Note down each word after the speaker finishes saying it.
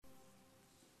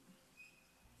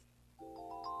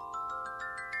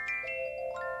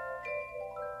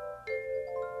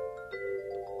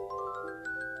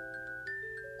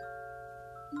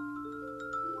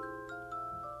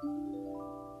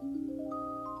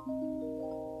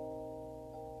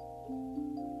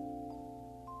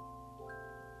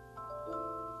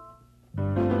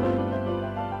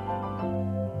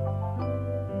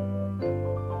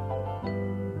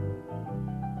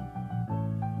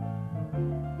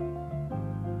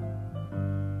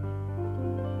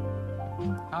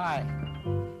Hi.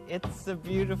 It's a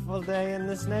beautiful day in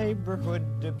this neighborhood,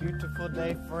 a beautiful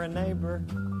day for a neighbor.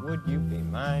 Would you be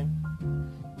mine?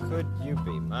 Could you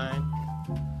be mine?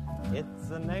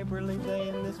 It's a neighborly day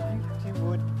in this beauty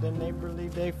wood, a neighborly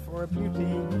day for a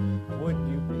beauty. Would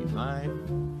you be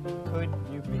mine? Could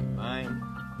you be mine?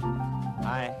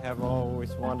 I have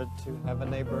always wanted to have a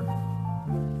neighbor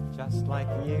just like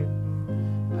you.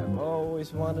 I've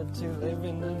always wanted to live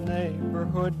in a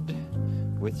neighborhood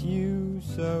with you.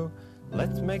 So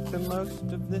let's make the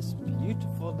most of this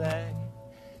beautiful day.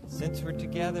 Since we're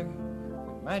together,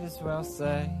 we might as well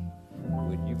say,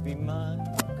 would you be mine?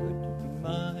 Could you be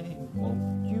mine?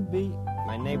 Won't you be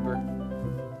my neighbor?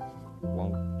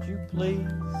 Won't you please?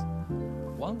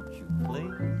 Won't you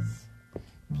please?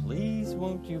 Please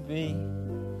won't you be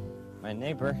my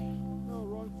neighbor? No,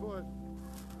 wrong foot.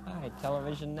 Hi,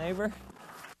 television neighbor.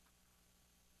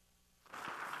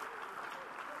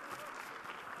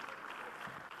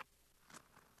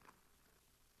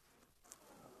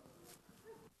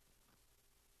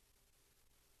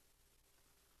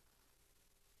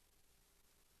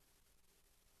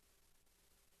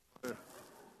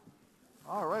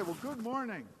 All right, well, good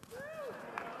morning.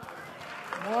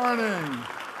 Morning.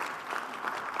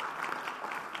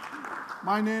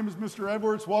 My name is Mr.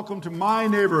 Edwards. Welcome to my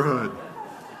neighborhood.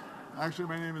 Actually,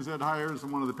 my name is Ed Hires.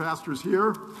 I'm one of the pastors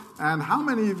here. And how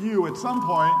many of you at some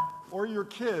point, or your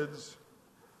kids, do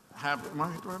I have my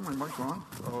mic on?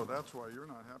 Oh, that's why you're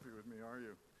not happy with me, are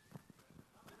you?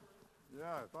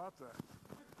 Yeah, I thought that.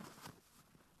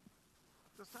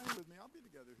 Just hang with me. I'll be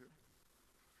together here.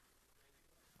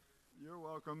 You're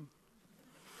welcome.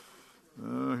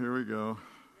 Oh, here we go.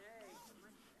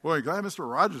 Boy, glad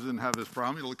Mr. Rogers didn't have this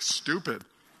problem. He looks stupid.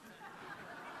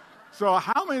 So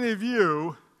how many of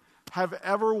you have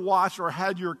ever watched or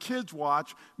had your kids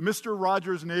watch Mr.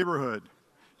 Rogers' Neighborhood?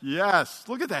 Yes.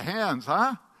 Look at the hands,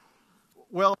 huh?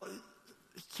 Well,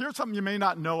 here's something you may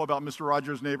not know about Mr.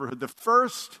 Rogers' Neighborhood. The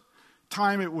first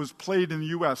time it was played in the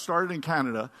U.S., started in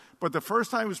Canada, but the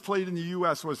first time it was played in the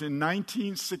U.S. was in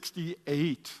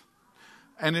 1968.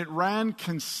 And it ran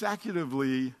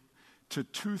consecutively to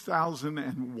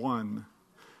 2001.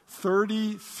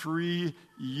 33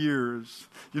 years.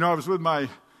 You know, I was with my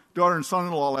daughter and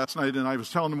son-in-law last night, and I was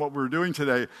telling them what we were doing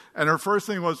today. And her first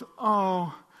thing was,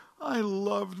 oh, I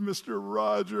loved Mr.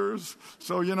 Rogers.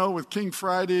 So, you know, with King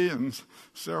Friday and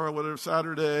Sarah, whatever,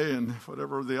 Saturday, and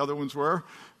whatever the other ones were,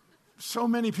 so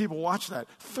many people watched that.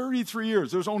 33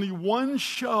 years. There's only one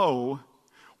children's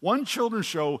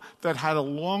show that had a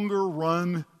longer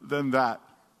run than that.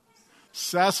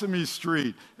 Sesame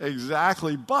Street.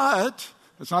 Exactly. But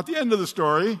it's not the end of the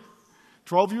story.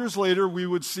 12 years later, we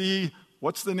would see,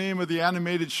 what's the name of the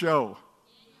animated show?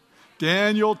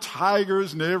 Daniel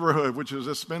Tiger's Neighborhood, which is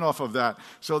a spinoff of that.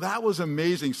 So that was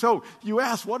amazing. So you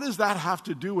ask, what does that have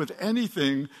to do with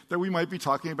anything that we might be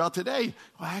talking about today?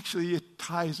 Well, actually, it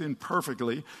ties in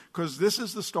perfectly, because this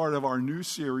is the start of our new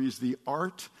series, The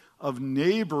Art of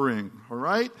Neighboring, all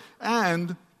right?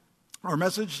 And our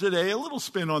message today, a little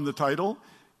spin on the title,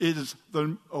 is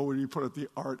the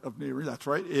art of neighboring? That's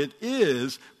right. It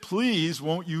is, please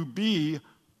won't you be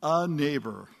a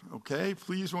neighbor, okay?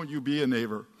 Please won't you be a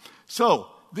neighbor? So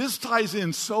this ties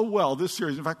in so well, this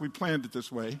series, in fact, we planned it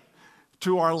this way,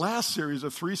 to our last series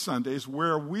of 3 Sundays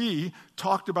where we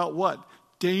talked about what?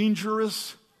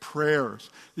 Dangerous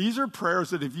prayers. These are prayers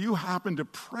that if you happen to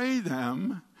pray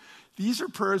them, these are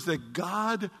prayers that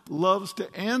God loves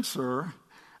to answer,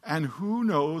 and who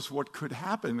knows what could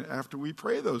happen after we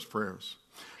pray those prayers.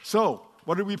 So,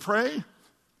 what did we pray?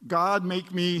 God,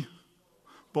 make me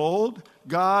bold.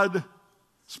 God,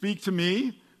 speak to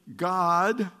me.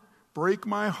 God, break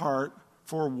my heart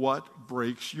for what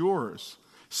breaks yours.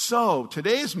 So,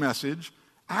 today's message,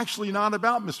 actually not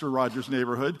about Mr. Rogers'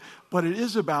 Neighborhood, but it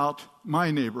is about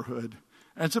my neighborhood,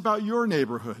 and it's about your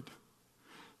neighborhood.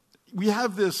 We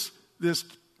have this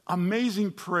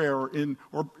amazing prayer or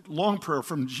long prayer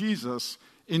from Jesus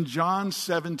in John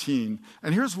 17.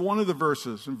 And here's one of the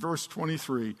verses in verse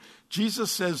 23. Jesus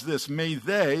says this, may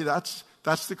they, that's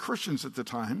the Christians at the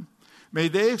time, may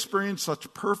they experience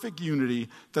such perfect unity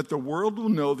that the world will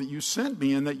know that you sent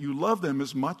me and that you love them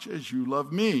as much as you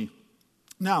love me.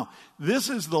 Now, this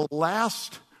is the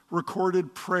last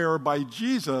recorded prayer by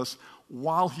Jesus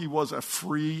while he was a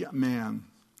free man.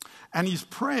 And he's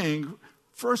praying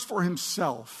first for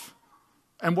himself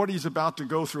and what he's about to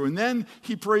go through. And then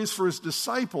he prays for his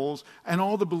disciples and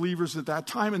all the believers at that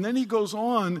time. And then he goes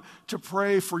on to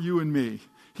pray for you and me.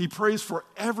 He prays for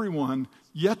everyone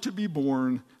yet to be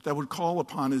born that would call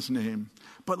upon his name.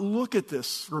 But look at this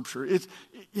scripture.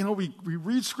 We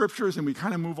read scriptures and we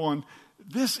kind of move on.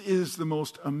 this is the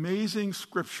most amazing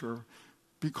scripture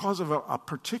because of a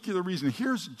particular reason.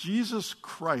 Here's Jesus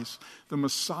Christ, the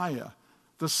Messiah,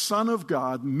 the Son of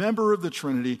God, member of the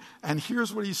Trinity, and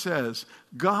here's what he says: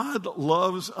 God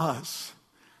loves us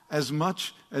as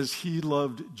much as he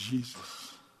loved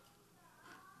Jesus.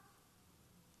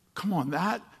 Come on,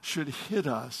 that should hit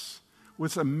us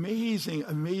with amazing,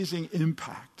 amazing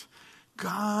impact.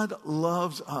 God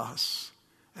loves us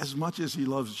as much as he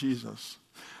loves Jesus.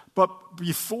 But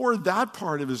before that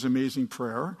part of his amazing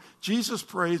prayer, Jesus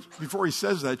prays, before he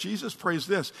says that, Jesus prays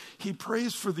this. He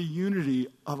prays for the unity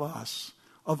of us,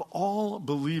 of all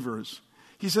believers.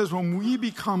 He says, when we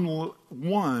become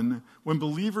one, when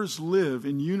believers live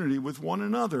in unity with one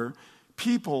another,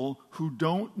 people who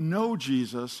don't know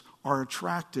Jesus are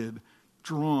attracted,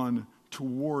 drawn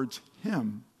towards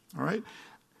him. All right?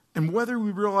 And whether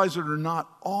we realize it or not,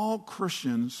 all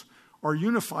Christians are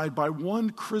unified by one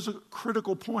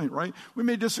critical point, right? We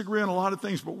may disagree on a lot of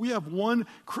things, but we have one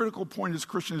critical point as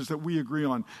Christians that we agree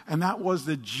on, and that was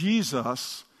that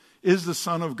Jesus is the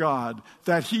Son of God,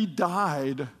 that he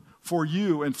died for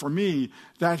you and for me,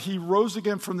 that he rose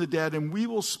again from the dead, and we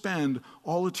will spend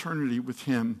all eternity with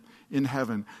him in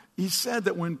heaven. He said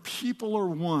that when people are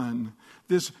one,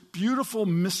 this beautiful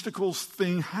mystical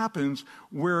thing happens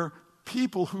where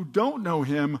people who don't know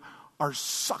him are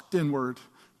sucked inward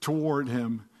toward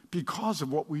him because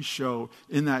of what we show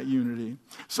in that unity.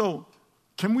 So,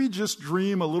 can we just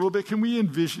dream a little bit? Can we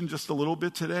envision just a little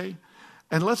bit today?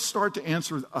 And let's start to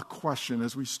answer a question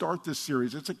as we start this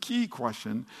series. It's a key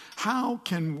question. How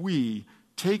can we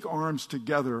take arms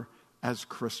together as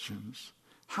Christians?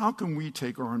 How can we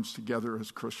take arms together as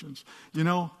Christians? You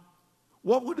know,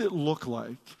 what would it look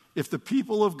like if the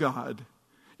people of God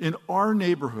in our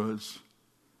neighborhoods,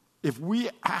 if we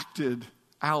acted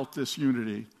out this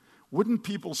unity? Wouldn't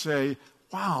people say,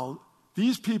 wow,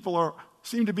 these people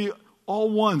seem to be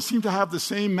all one, seem to have the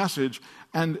same message,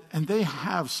 and they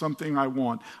have something I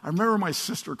want. I remember my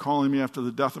sister calling me after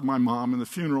the death of my mom and the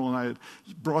funeral, and I had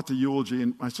brought the eulogy,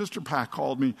 and my sister Pat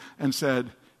called me and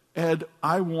said, Ed,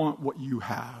 I want what you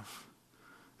have.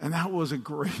 And that was a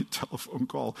great telephone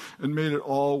call and made it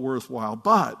all worthwhile.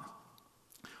 But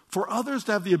for others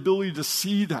to have the ability to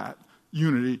see that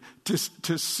unity,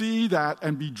 to see that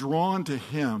and be drawn to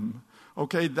him,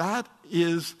 okay, that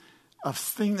is a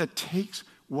thing that takes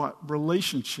what?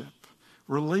 Relationship.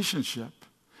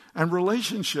 And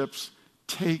relationships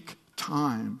take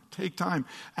time.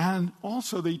 And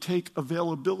also they take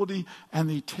availability and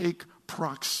they take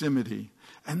proximity.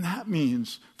 And that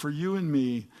means for you and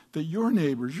me that your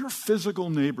neighbors, your physical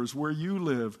neighbors where you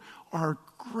live, are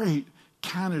great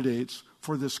candidates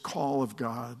for this call of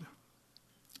God.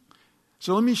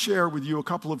 So let me share with you a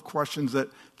couple of questions that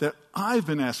I've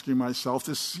been asking myself.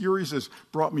 This series has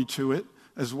brought me to it,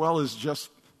 as well as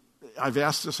I've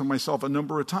asked this of myself a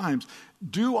number of times.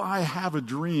 Do I have a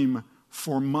dream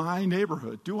for my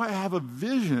neighborhood? Do I have a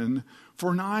vision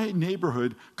for my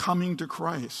neighborhood coming to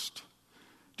Christ?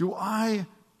 Do I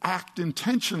act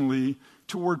intentionally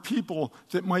toward people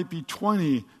that might be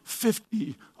 20,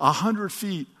 50, 100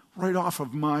 feet right off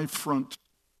of my front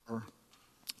door?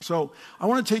 So I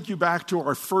want to take you back to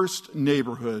our first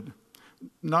neighborhood.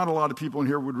 Not a lot of people in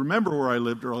here would remember where I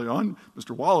lived early on.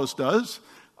 Mr. Wallace does.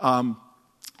 And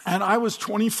I was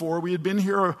 24. We had been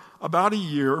here about a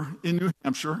year in New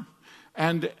Hampshire.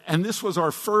 And this was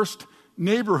our first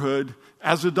neighborhood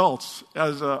as adults,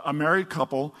 as a married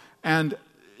couple. And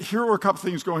here were a couple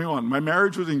things going on. My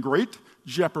marriage was in great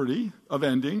jeopardy of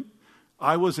ending.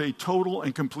 I was a total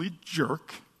and complete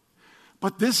jerk.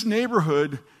 But this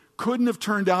neighborhood couldn't have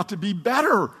turned out to be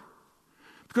better.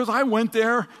 Because I went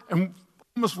there, and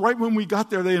almost right when we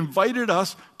got there, they invited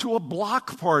us to a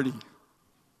block party.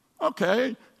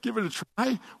 Okay, give it a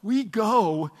try. We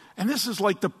go, and this is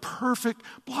like the perfect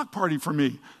block party for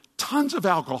me. Tons of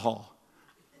alcohol.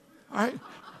 All right?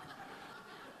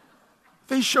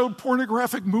 They showed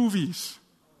pornographic movies.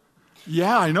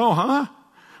 Yeah, I know, huh?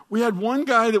 We had one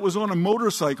guy that was on a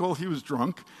motorcycle. He was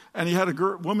drunk, and he had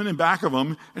a woman in back of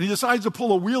him, and he decides to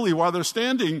pull a wheelie while they're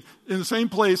standing in the same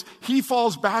place. He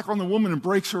falls back on the woman and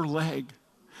breaks her leg.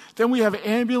 Then we have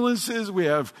ambulances. We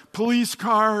have police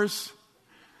cars.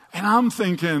 And I'm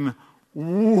thinking,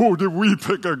 whoa, did we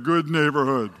pick a good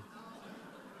neighborhood?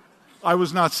 I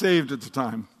was not saved at the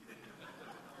time.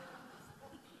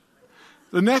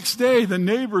 The next day, the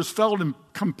neighbors felt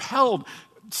compelled,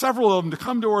 several of them, to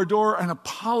come to our door and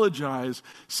apologize,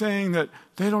 saying that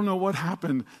they don't know what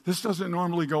happened. This doesn't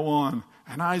normally go on.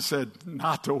 And I said,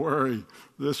 not to worry.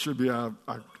 This should be an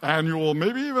annual,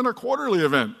 maybe even a quarterly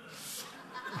event.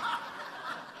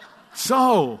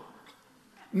 So,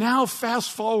 now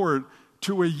fast forward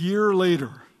to a year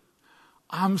later,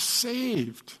 I'm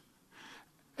saved.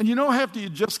 And you know, after you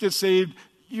just get saved,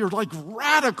 you're like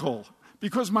radical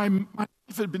because my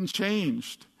life had been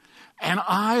changed. And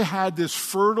I had this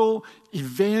fertile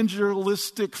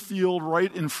evangelistic field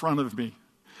right in front of me.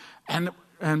 And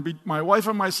my wife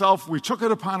and myself, we took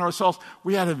it upon ourselves.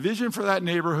 We had a vision for that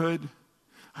neighborhood.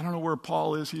 I don't know where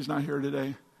Paul is. He's not here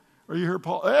today. Are you here,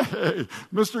 Paul? Hey,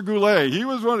 Mr. Goulet. He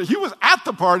was at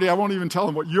the party. I won't even tell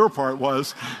him what your part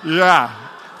was. Yeah.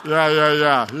 He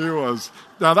was.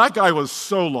 Now, that guy was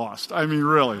so lost. I mean,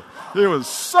 really. He was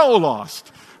so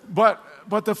lost. But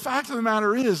the fact of the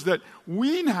matter is that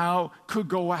we now could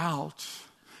go out,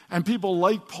 and people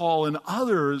like Paul and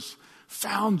others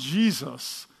found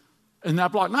Jesus in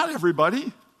that block. Not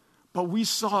everybody, but we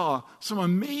saw some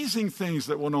amazing things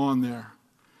that went on there.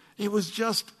 It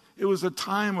was a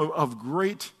time of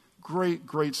great, great,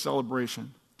 great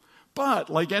celebration.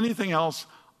 But like anything else,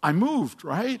 I moved,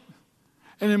 right?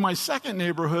 And in my second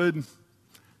neighborhood,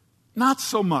 not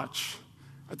so much.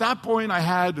 At that point, I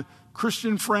had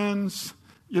Christian friends,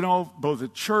 both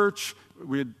at church.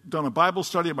 We had done a Bible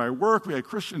study at my work. We had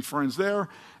Christian friends there.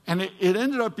 And it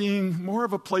ended up being more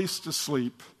of a place to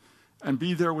sleep and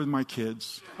be there with my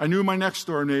kids. I knew my next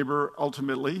door neighbor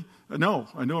ultimately. No,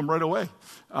 I knew him right away.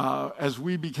 As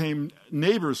we became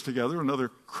neighbors together, another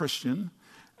Christian.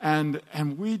 And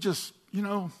we just,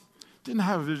 didn't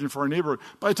have a vision for our neighborhood.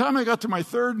 By the time I got to my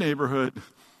third neighborhood,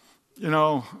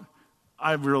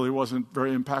 I really wasn't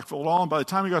very impactful at all. And by the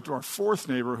time we got to our fourth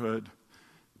neighborhood,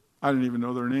 I didn't even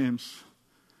know their names.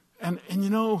 And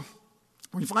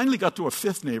we finally got to a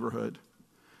fifth neighborhood.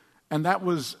 And that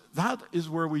is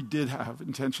where we did have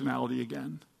intentionality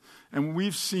again. And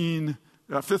we've seen,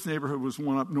 fifth neighborhood was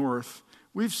one up north.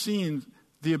 We've seen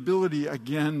the ability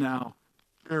again now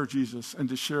to share Jesus and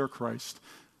to share Christ.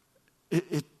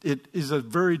 It is a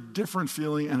very different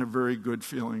feeling and a very good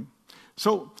feeling.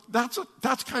 So that's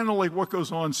kind of like what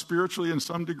goes on spiritually in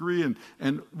some degree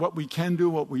and what we can do,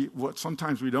 what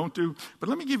sometimes we don't do. But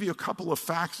let me give you a couple of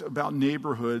facts about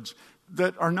neighborhoods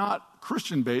that are not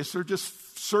Christian-based. They're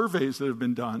just surveys that have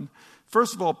been done.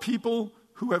 First of all, people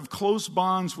who have close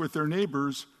bonds with their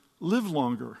neighbors live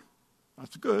longer.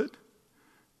 That's good.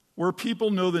 Where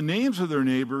people know the names of their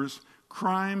neighbors,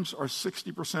 crimes are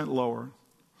 60% lower.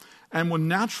 And when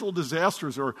natural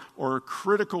disasters or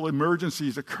critical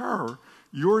emergencies occur,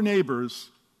 your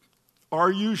neighbors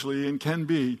are usually and can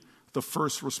be the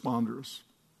first responders.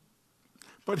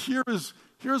 But here's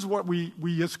what we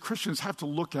as Christians have to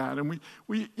look at. And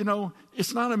we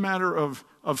it's not a matter of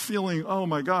feeling, oh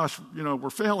my gosh, we're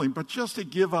failing, but just to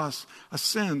give us a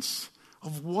sense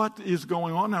of what is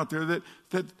going on out there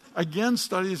that again,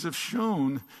 studies have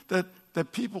shown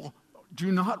that people do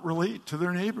not relate to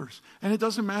their neighbors. And it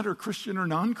doesn't matter Christian or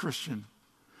non-Christian.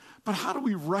 But how do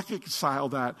we reconcile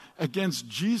that against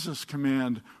Jesus'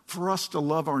 command for us to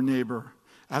love our neighbor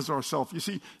as ourselves? You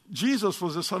see, Jesus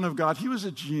was the Son of God. He was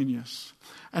a genius.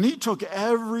 And he took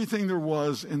everything there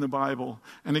was in the Bible,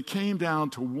 and it came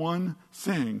down to one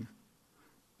thing.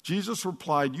 Jesus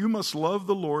replied, "You must love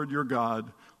the Lord your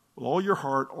God with all your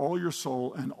heart, all your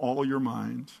soul, and all your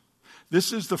mind."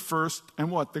 This is the first and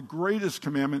what? The greatest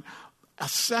commandment. A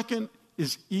second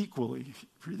is equally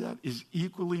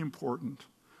important.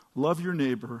 Love your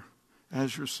neighbor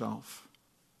as yourself.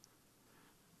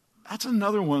 That's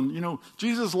another one.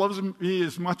 Jesus loves me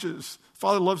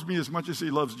Father loves me as much as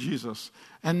he loves Jesus.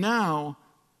 And now,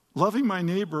 loving my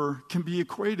neighbor can be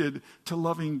equated to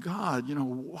loving God.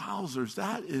 Wowzers,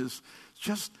 that is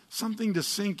just something to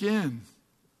sink in.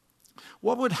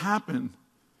 What would happen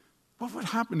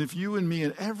if you and me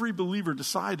and every believer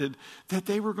decided that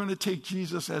they were going to take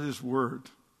Jesus at his word?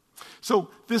 So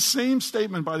this same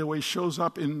statement, by the way, shows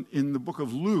up in the book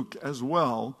of Luke as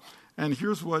well. And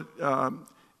here's what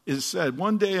is said.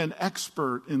 One day an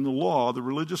expert in the law, the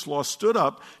religious law, stood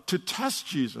up to test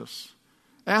Jesus,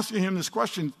 asking him this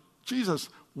question, "Jesus,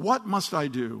 what must I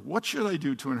do? What should I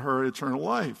do to inherit eternal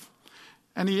life?"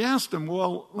 And he asked him,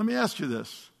 "Well, let me ask you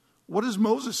this. What does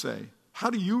Moses say? How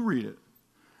do you read it?"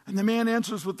 And the man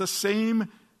answers with the same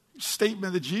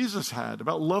statement that Jesus had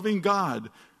about loving God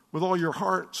with all your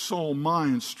heart, soul,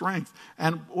 mind, strength.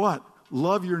 And what?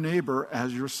 Love your neighbor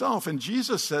as yourself. And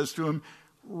Jesus says to him,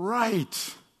 right.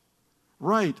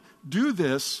 Do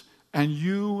this and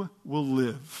you will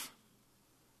live.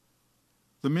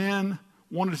 The man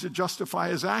wanted to justify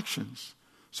his actions.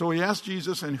 So he asked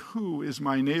Jesus, "And who is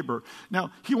my neighbor?"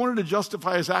 Now, he wanted to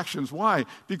justify his actions. Why?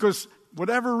 Because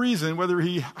whatever reason, whether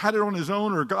he had it on his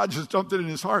own or God just dumped it in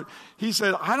his heart, he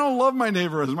said, "I don't love my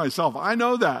neighbor as myself. I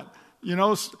know that,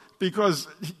 because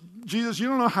Jesus, you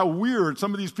don't know how weird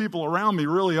some of these people around me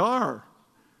really are.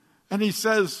 And he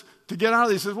says, to get out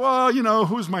of it, he says, well,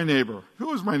 who's my neighbor?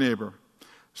 Who is my neighbor?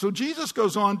 So Jesus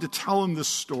goes on to tell him this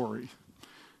story.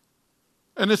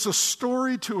 And it's a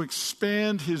story to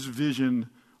expand his vision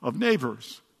of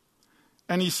neighbors.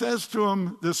 And he says to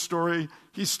him this story.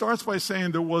 He starts by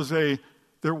saying there was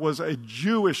a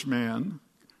Jewish man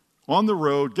on the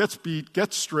road, gets beat,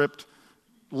 gets stripped,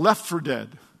 left for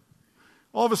dead.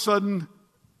 All of a sudden,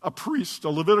 a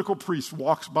Levitical priest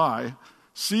walks by,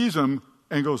 sees him,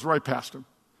 and goes right past him.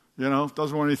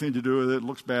 Doesn't want anything to do with it,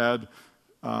 looks bad.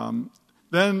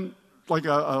 Then, like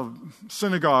a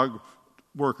synagogue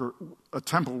worker, a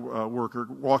temple worker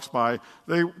walks by,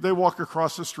 they walk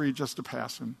across the street just to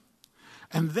pass him.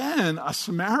 And then a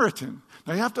Samaritan,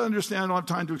 now you have to understand, I don't have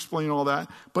time to explain all that,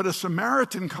 but a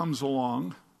Samaritan comes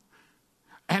along,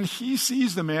 and he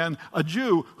sees the man, a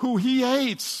Jew, who he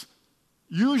hates,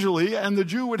 usually, and the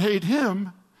Jew would hate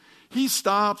him. He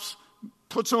stops,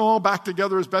 puts them all back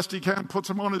together as best he can, puts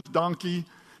him on his donkey,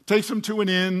 takes him to an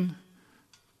inn,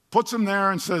 puts him there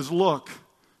and says, look,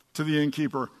 to the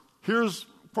innkeeper, here's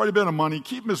quite a bit of money.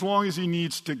 Keep him as long as he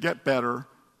needs to get better.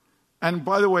 And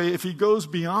by the way, if he goes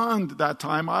beyond that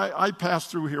time, I pass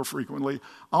through here frequently,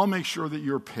 I'll make sure that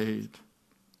you're paid.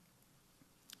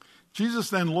 Jesus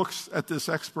then looks at this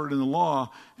expert in the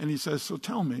law and he says, so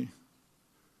tell me,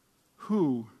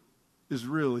 who is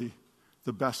really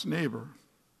the best neighbor?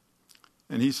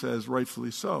 And he says,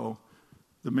 rightfully so,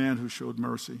 the man who showed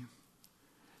mercy.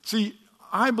 See,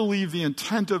 I believe the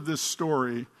intent of this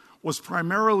story was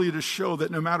primarily to show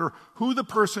that no matter who the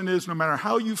person is, no matter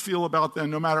how you feel about them,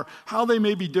 no matter how they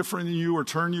may be different than you or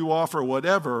turn you off or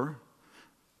whatever,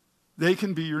 they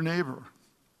can be your neighbor.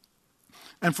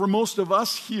 And for most of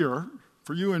us here,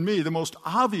 for you and me, the most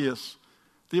obvious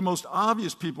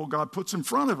people God puts in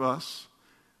front of us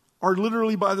are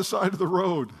literally by the side of the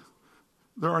road.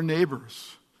 They're our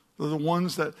neighbors. They're the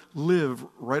ones that live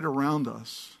right around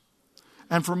us.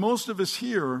 And for most of us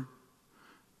here,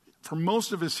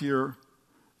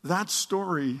 that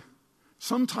story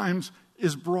sometimes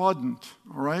is broadened,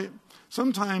 all right?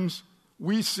 Sometimes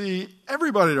we see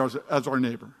everybody as our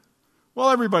neighbor. Well,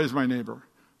 everybody's my neighbor.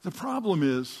 The problem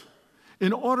is,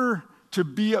 in order to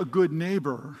be a good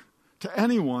neighbor to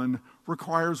anyone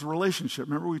requires a relationship.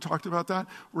 Remember we talked about that?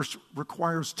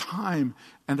 Requires time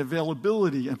and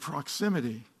availability and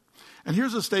proximity. And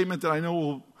here's a statement that I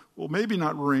know will maybe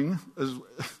not ring as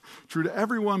true to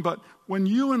everyone, but when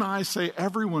you and I say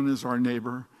everyone is our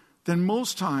neighbor, then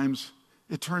most times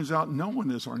it turns out no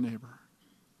one is our neighbor.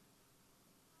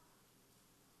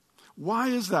 Why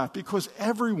is that? Because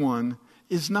everyone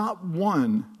is not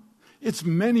one. It's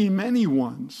many, many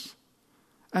ones.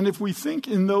 And if we think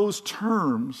in those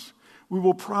terms, we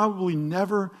will probably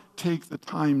never take the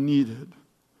time needed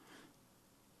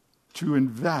to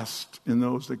invest in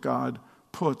those that God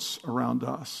puts around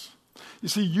us. You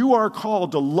see, you are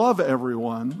called to love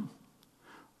everyone,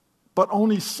 but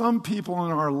only some people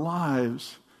in our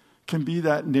lives can be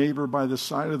that neighbor by the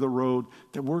side of the road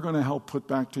that we're going to help put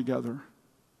back together.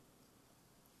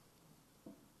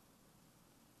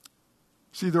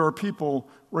 See, there are people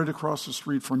right across the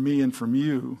street from me and from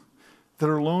you that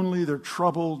are lonely, they're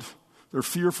troubled, they're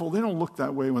fearful. They don't look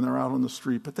that way when they're out on the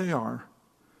street, but they are.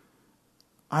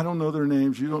 I don't know their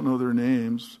names, you don't know their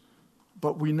names,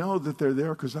 but we know that they're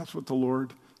there because that's what the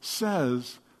Lord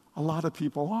says a lot of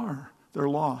people are. They're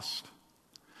lost.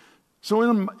 So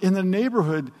in the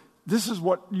neighborhood, this is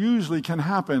what usually can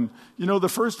happen. You know, the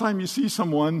first time you see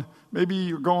someone, maybe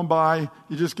you're going by,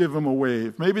 you just give them a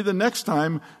wave. Maybe the next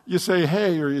time you say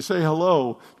hey or you say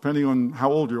hello, depending on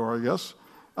how old you are, I guess.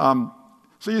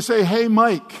 So you say, hey,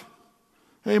 Mike.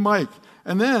 Hey, Mike.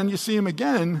 And then you see him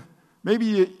again. Maybe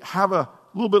you have a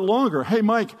little bit longer. Hey,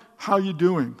 Mike, how you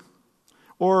doing?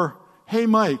 Or, hey,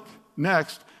 Mike,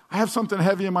 next, I have something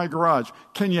heavy in my garage.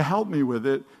 Can you help me with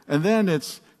it? And then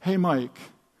it's, hey, Mike,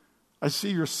 I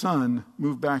see your son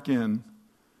move back in.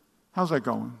 How's that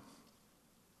going?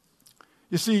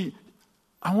 You see,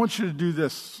 I want you to do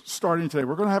this starting today.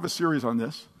 We're going to have a series on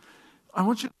this. I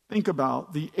want you to think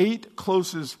about the eight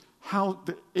closest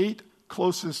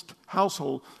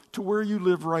household to where you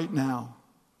live right now.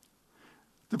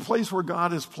 The place where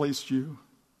God has placed you.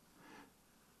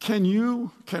 Can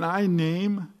I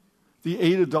name the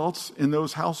 8 adults in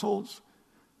those households?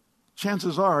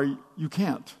 Chances are you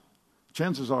can't.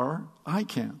 Chances are I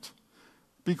can't.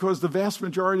 Because the vast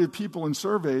majority of people in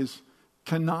surveys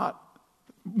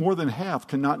more than half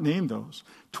cannot name those.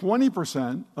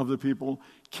 20% of the people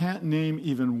can't name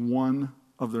even one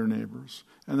of their neighbors.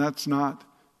 And that's not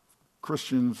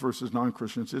Christians versus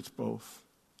non-Christians, it's both.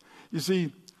 You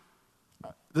see,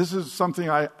 this is something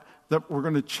that we're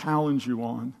going to challenge you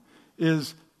on,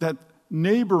 is that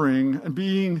neighboring and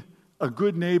being a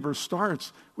good neighbor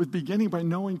starts with beginning by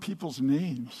knowing people's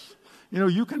names.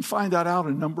 You can find that out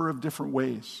a number of different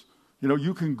ways.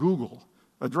 You can Google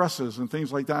addresses and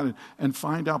things like that and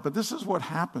find out. But this is what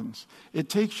happens. It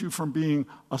takes you from being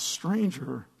a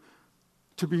stranger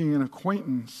to being an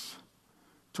acquaintance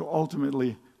to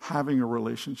ultimately having a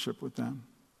relationship with them.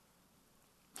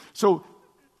 So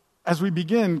as we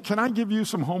begin, can I give you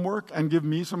some homework and give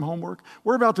me some homework?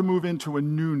 We're about to move into a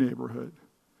new neighborhood.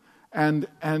 And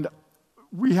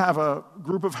we have a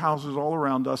group of houses all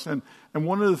around us. And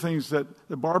one of the things that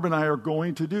Barb and I are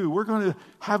going to do, we're going to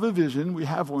have a vision. We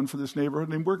have one for this neighborhood.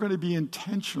 And we're going to be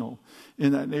intentional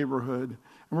in that neighborhood.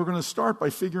 And we're going to start by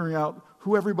figuring out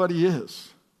who everybody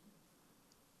is.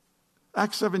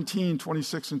 Acts 17,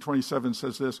 26 and 27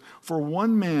 says this, from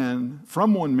one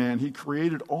man, he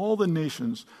created all the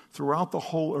nations throughout the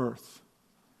whole earth.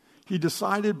 He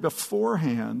decided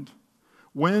beforehand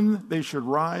when they should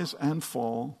rise and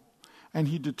fall, and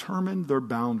he determined their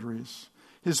boundaries.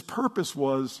 His purpose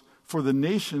was for the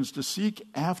nations to seek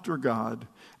after God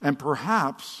and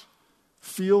perhaps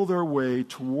feel their way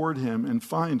toward him and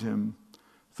find him,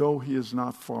 though he is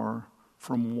not far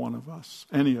from one of us,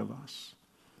 any of us.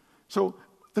 So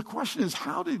the question is,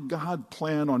 how did God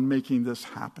plan on making this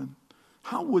happen?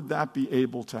 How would that be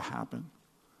able to happen?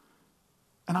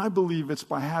 And I believe it's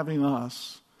by having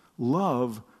us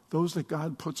love those that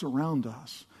God puts around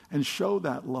us and show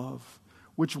that love,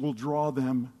 which will draw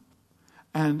them.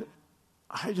 And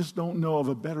I just don't know of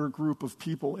a better group of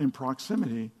people in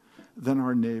proximity than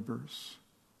our neighbors.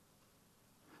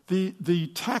 The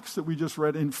text that we just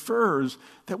read infers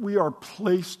that we are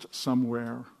placed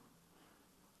somewhere.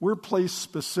 We're placed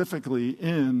specifically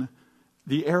in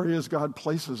the areas God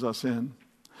places us in.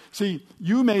 See,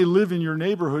 you may live in your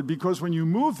neighborhood because when you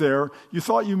moved there, you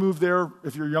thought you moved there,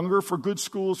 if you're younger, for good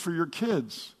schools for your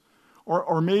kids.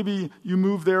 Or maybe you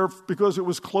moved there because it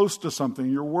was close to something,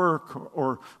 your work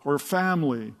or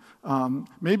family.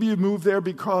 Maybe you moved there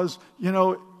because,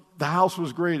 the house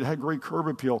was great, it had great curb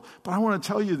appeal. But I want to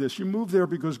tell you this, you moved there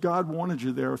because God wanted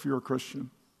you there if you're a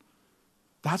Christian.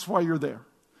 That's why you're there.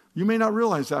 You may not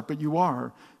realize that, but you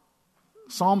are.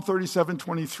 Psalm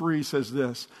 37:23 says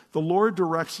this, the Lord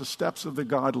directs the steps of the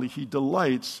godly. He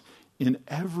delights in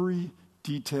every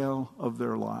detail of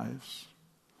their lives.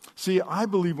 See, I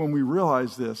believe when we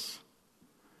realize this,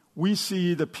 we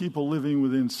see the people living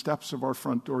within steps of our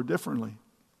front door differently.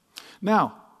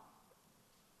 Now,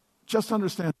 just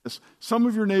understand this. Some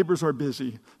of your neighbors are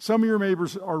busy. Some of your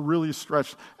neighbors are really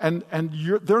stretched. And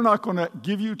they're not going to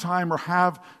give you time or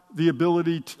have the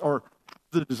ability or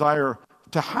the desire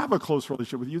to have a close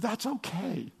relationship with you. That's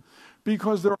okay.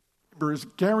 Because there are neighbors,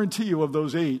 guarantee you, of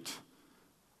those 8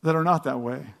 that are not that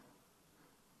way.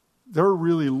 They're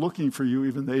really looking for you,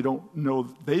 even they don't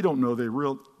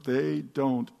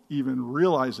even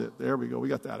realize it. There we go, we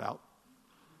got that out.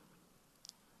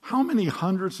 How many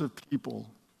hundreds of people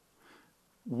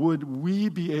would we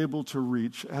be able to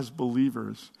reach as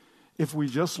believers if we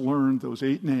just learned those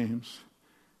 8 names,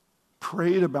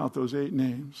 prayed about those 8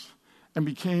 names, and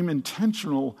became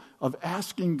intentional of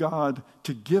asking God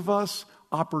to give us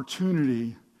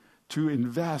opportunity to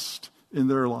invest in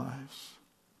their lives?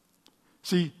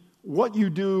 See, what you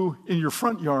do in your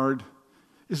front yard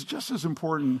is just as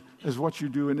important as what you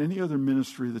do in any other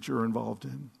ministry that you're involved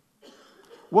in.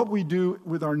 What we do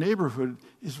with our neighborhood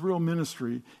is real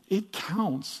ministry. It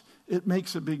counts. It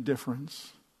makes a big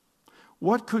difference.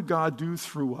 What could God do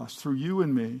through us, through you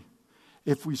and me,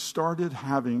 if we started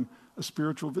having a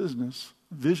spiritual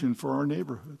vision for our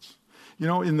neighborhoods?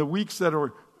 In the weeks that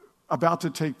are about to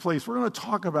take place, we're going to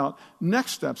talk about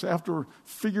next steps after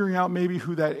figuring out maybe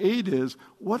who that 8 is.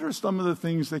 What are some of the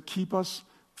things that keep us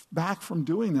back from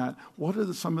doing that? What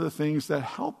are some of the things that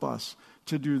help us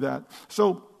to do that?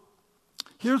 So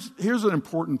here's an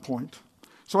important point.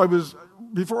 So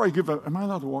before I give am I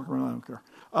allowed to walk around? I don't care.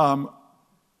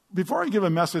 Before I give a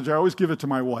message, I always give it to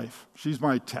my wife. She's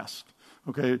my test.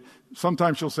 Okay?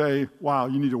 Sometimes she'll say, wow,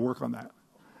 you need to work on that.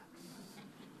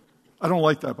 I don't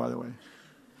like that, by the way.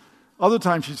 Other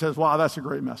times she says, wow, that's a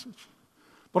great message.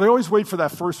 But I always wait for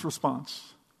that first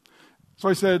response.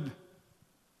 So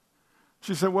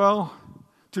she said, well,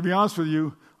 to be honest with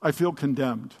you, I feel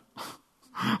condemned.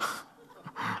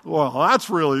 Well, that's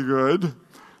really good.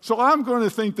 So I'm going to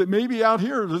think that maybe out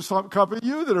here there's a couple of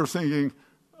you that are thinking,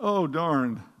 oh,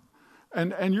 darn.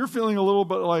 And you're feeling a little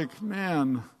bit like,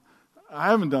 man, I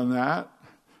haven't done that.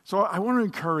 So I want to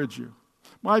encourage you.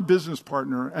 My business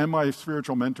partner and my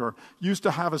spiritual mentor used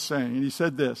to have a saying, and he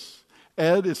said this,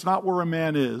 Ed, it's not where a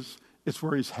man is, it's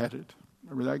where he's headed.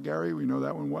 Remember that, Gary? We know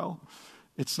that one well.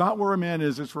 It's not where a man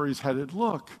is, it's where he's headed.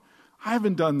 Look, I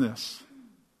haven't done this.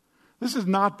 This has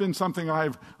not been something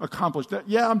I've accomplished.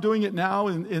 Yeah, I'm doing it now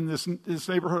in this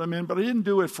neighborhood I'm in, but I didn't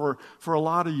do it for a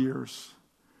lot of years.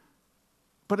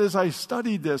 But as I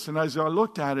studied this and as I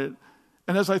looked at it,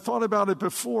 and as I thought about it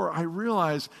before, I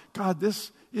realized, God,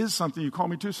 this is something you call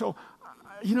me to. So,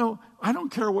 I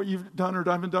don't care what you've done or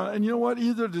haven't done. And you know what?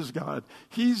 Either does God.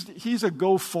 He's a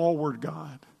go-forward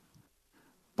God.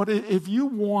 But if you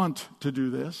want to do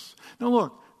this, now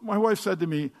look, my wife said to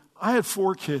me, I had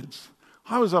 4 kids.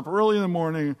 I was up early in the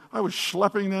morning. I was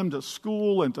schlepping them to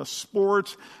school and to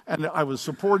sports, and I was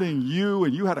supporting you,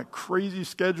 and you had a crazy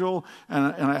schedule, and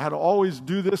I had to always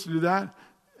do this and do that.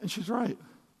 And she's right.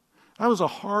 That was a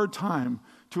hard time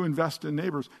to invest in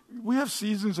neighbors. We have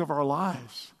seasons of our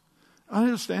lives. I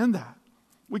understand that.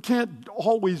 We can't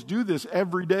always do this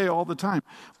every day, all the time.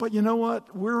 But you know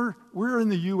what? We're in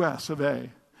the U.S. of A.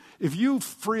 If you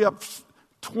free up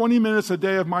 20 minutes a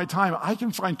day of my time, I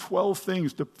can find 12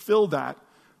 things to fill that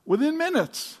within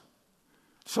minutes.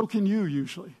 So can you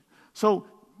usually. So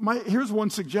here's one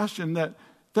suggestion that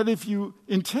if you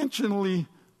intentionally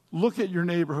look at your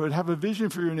neighborhood, have a vision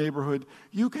for your neighborhood,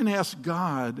 you can ask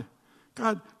God,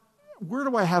 where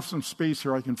do I have some space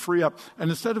here I can free up?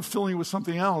 And instead of filling it with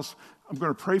something else, I'm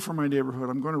going to pray for my neighborhood.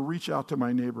 I'm going to reach out to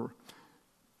my neighbors.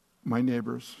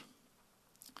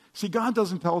 See, God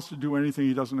doesn't tell us to do anything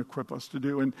He doesn't equip us to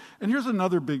do. And here's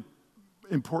another big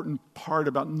important part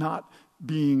about not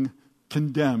being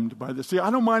condemned by this. See,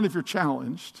 I don't mind if you're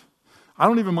challenged. I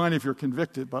don't even mind if you're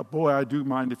convicted, but boy, I do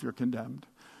mind if you're condemned.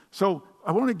 So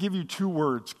I want to give you 2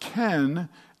 words, can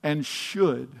and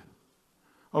should.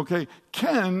 Okay,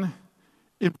 can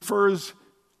infers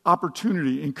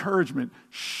opportunity, encouragement.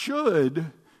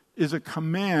 Should is a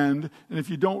command, and if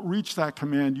you don't reach that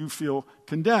command, you feel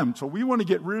condemned. So we want to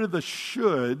get rid of the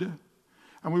should,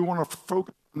 and we want to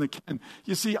focus on the can.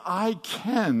 You see, I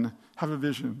can have a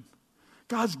vision.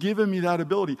 God's given me that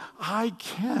ability. I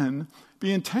can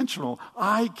be intentional.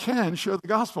 I can share the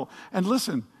gospel. And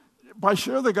listen, by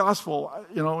share the gospel,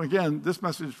 again, this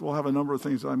message will have a number of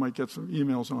things that I might get some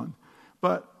emails on.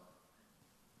 But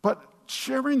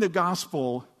sharing the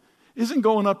gospel isn't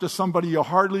going up to somebody you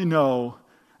hardly know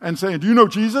and saying, do you know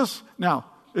Jesus? Now,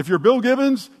 if you're Bill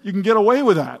Gibbons, you can get away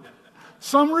with that.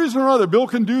 Some reason or other, Bill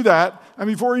can do that, and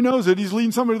before he knows it, he's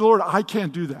leading somebody to the Lord. I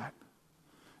can't do that.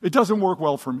 It doesn't work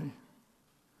well for me.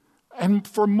 And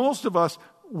for most of us,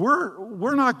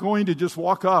 we're not going to just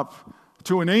walk up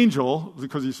to an angel,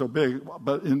 because he's so big,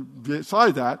 but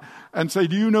beside that, and say,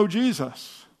 do you know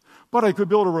Jesus? But I could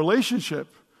build a relationship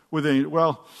with an angel.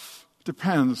 Well,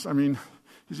 depends. I mean,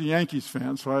 he's a Yankees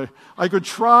fan, so I could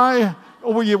try.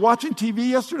 Oh, were you watching TV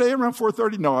yesterday around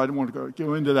 4:30? No, I didn't want to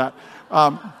go into that.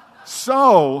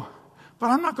 But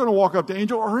I'm not going to walk up to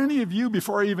Angel or any of you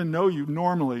before I even know you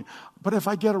normally. But if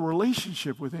I get a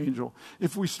relationship with Angel,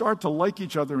 if we start to like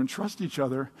each other and trust each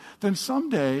other, then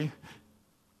someday,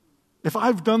 if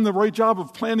I've done the right job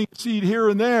of planting a seed here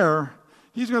and there,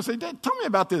 he's going to say, Dad, tell me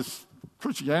about this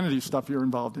Christianity stuff you're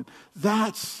involved in.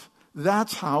 That's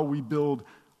how we build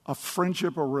a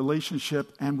friendship or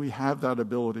relationship, and we have that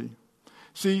ability.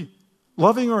 See,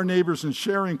 loving our neighbors and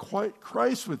sharing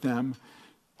Christ with them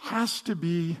has to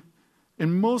be,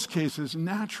 in most cases,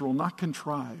 natural, not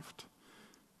contrived.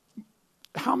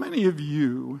 How many of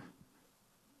you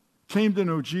came to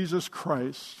know Jesus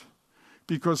Christ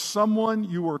because someone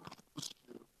you were close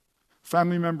to,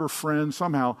 family member, friend,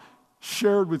 somehow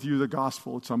shared with you the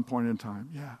gospel at some point in time?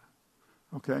 Yeah.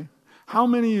 Okay. How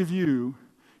many of you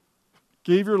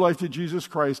gave your life to Jesus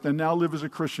Christ and now live as a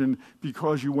Christian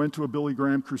because you went to a Billy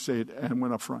Graham crusade and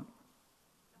went up front?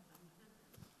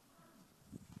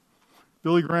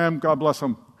 Billy Graham, God bless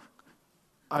him.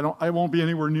 I won't be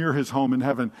anywhere near his home in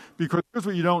heaven, because here's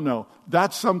what you don't know.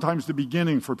 That's sometimes the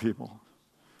beginning for people.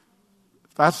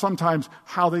 That's sometimes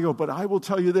how they go. But I will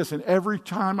tell you this, and every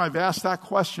time I've asked that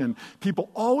question, people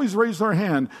always raise their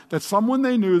hand that someone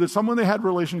they knew, that someone they had a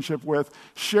relationship with,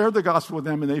 shared the gospel with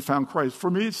them and they found Christ. For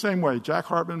me, it's the same way. Jack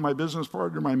Hartman, my business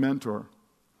partner, my mentor.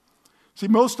 See,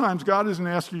 most times God isn't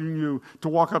asking you to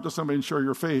walk up to somebody and share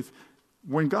your faith.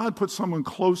 When God puts someone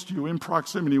close to you in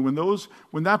proximity, when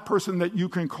that person that you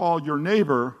can call your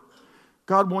neighbor,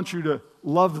 God wants you to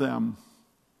love them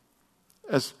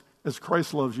as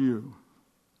Christ loves you.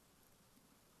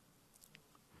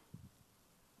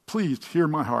 Please hear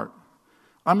my heart.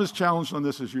 I'm as challenged on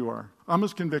this as you are. I'm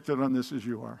as convicted on this as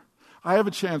you are. I have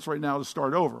a chance right now to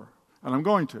start over, and I'm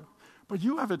going to. But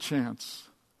you have a chance,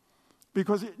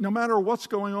 because no matter what's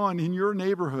going on in your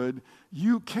neighborhood,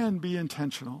 you can be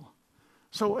intentional.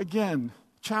 So again,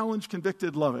 challenge,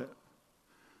 convicted, love it.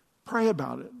 Pray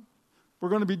about it. We're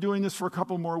going to be doing this for a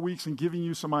couple more weeks and giving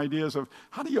you some ideas of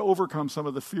how do you overcome some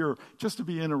of the fear just to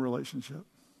be in a relationship.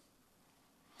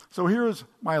 So here's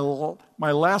my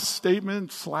last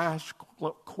statement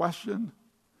 / question.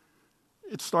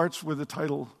 It starts with the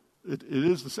title. It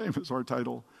is the same as our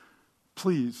title.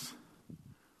 Please,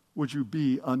 would you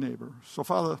be a neighbor? So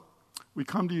Father, we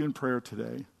come to you in prayer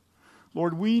today.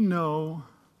 Lord, we know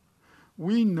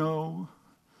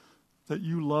that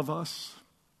you love us.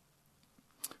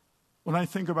 When I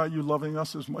think about you loving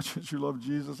us as much as you love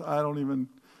Jesus, I don't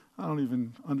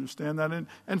even understand that.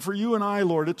 And for you and I,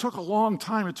 Lord, it took a long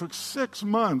time. It took 6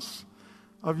 months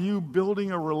of you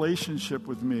building a relationship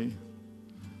with me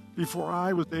before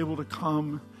I was able to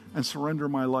come and surrender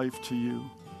my life to you.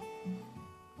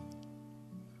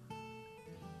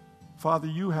 Father,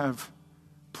 you have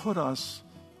put us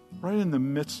right in the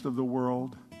midst of the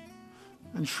world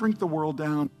and shrink the world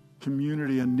down,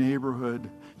 community and neighborhood.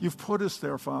 You've put us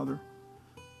there, Father,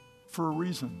 for a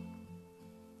reason.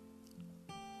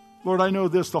 Lord, I know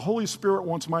this. The Holy Spirit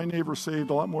wants my neighbor saved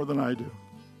a lot more than I do.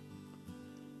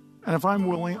 And if I'm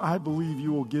willing, I believe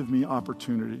you will give me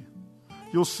opportunity.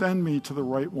 You'll send me to the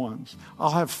right ones.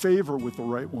 I'll have favor with the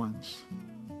right ones.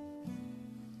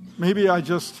 Maybe I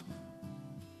don't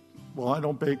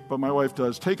bake, but my wife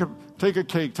does. Take a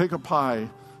cake, take a pie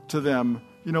to them.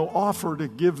 Offer to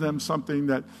give them something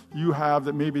that you have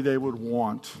that maybe they would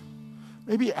want.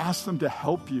 Maybe ask them to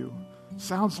help you.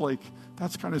 Sounds like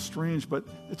that's kind of strange, but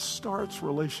it starts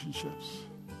relationships.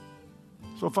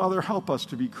 So, Father, help us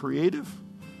to be creative.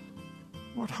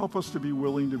 Lord, help us to be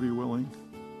willing.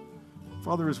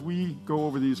 Father, as we go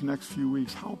over these next few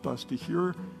weeks, help us to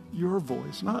hear your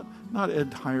voice, not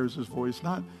Ed Tyers' voice,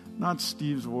 not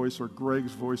Steve's voice or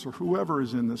Greg's voice or whoever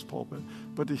is in this pulpit,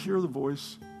 but to hear the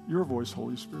voice, your voice,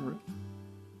 Holy Spirit.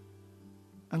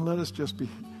 And let us just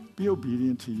be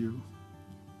obedient to you.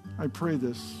 I pray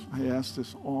this. I ask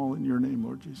this all in your name,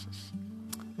 Lord Jesus.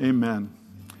 Amen.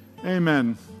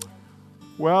 Amen.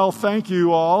 Well, thank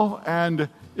you all. And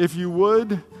if you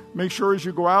would, make sure as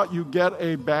you go out, you get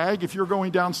a bag. If you're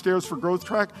going downstairs for Growth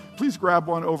Track, please grab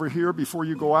one over here before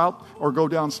you go out or go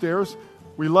downstairs.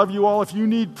 We love you all. If you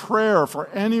need prayer for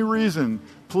any reason,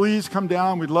 please come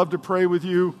down. We'd love to pray with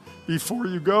you before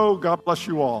you go. God bless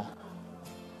you all.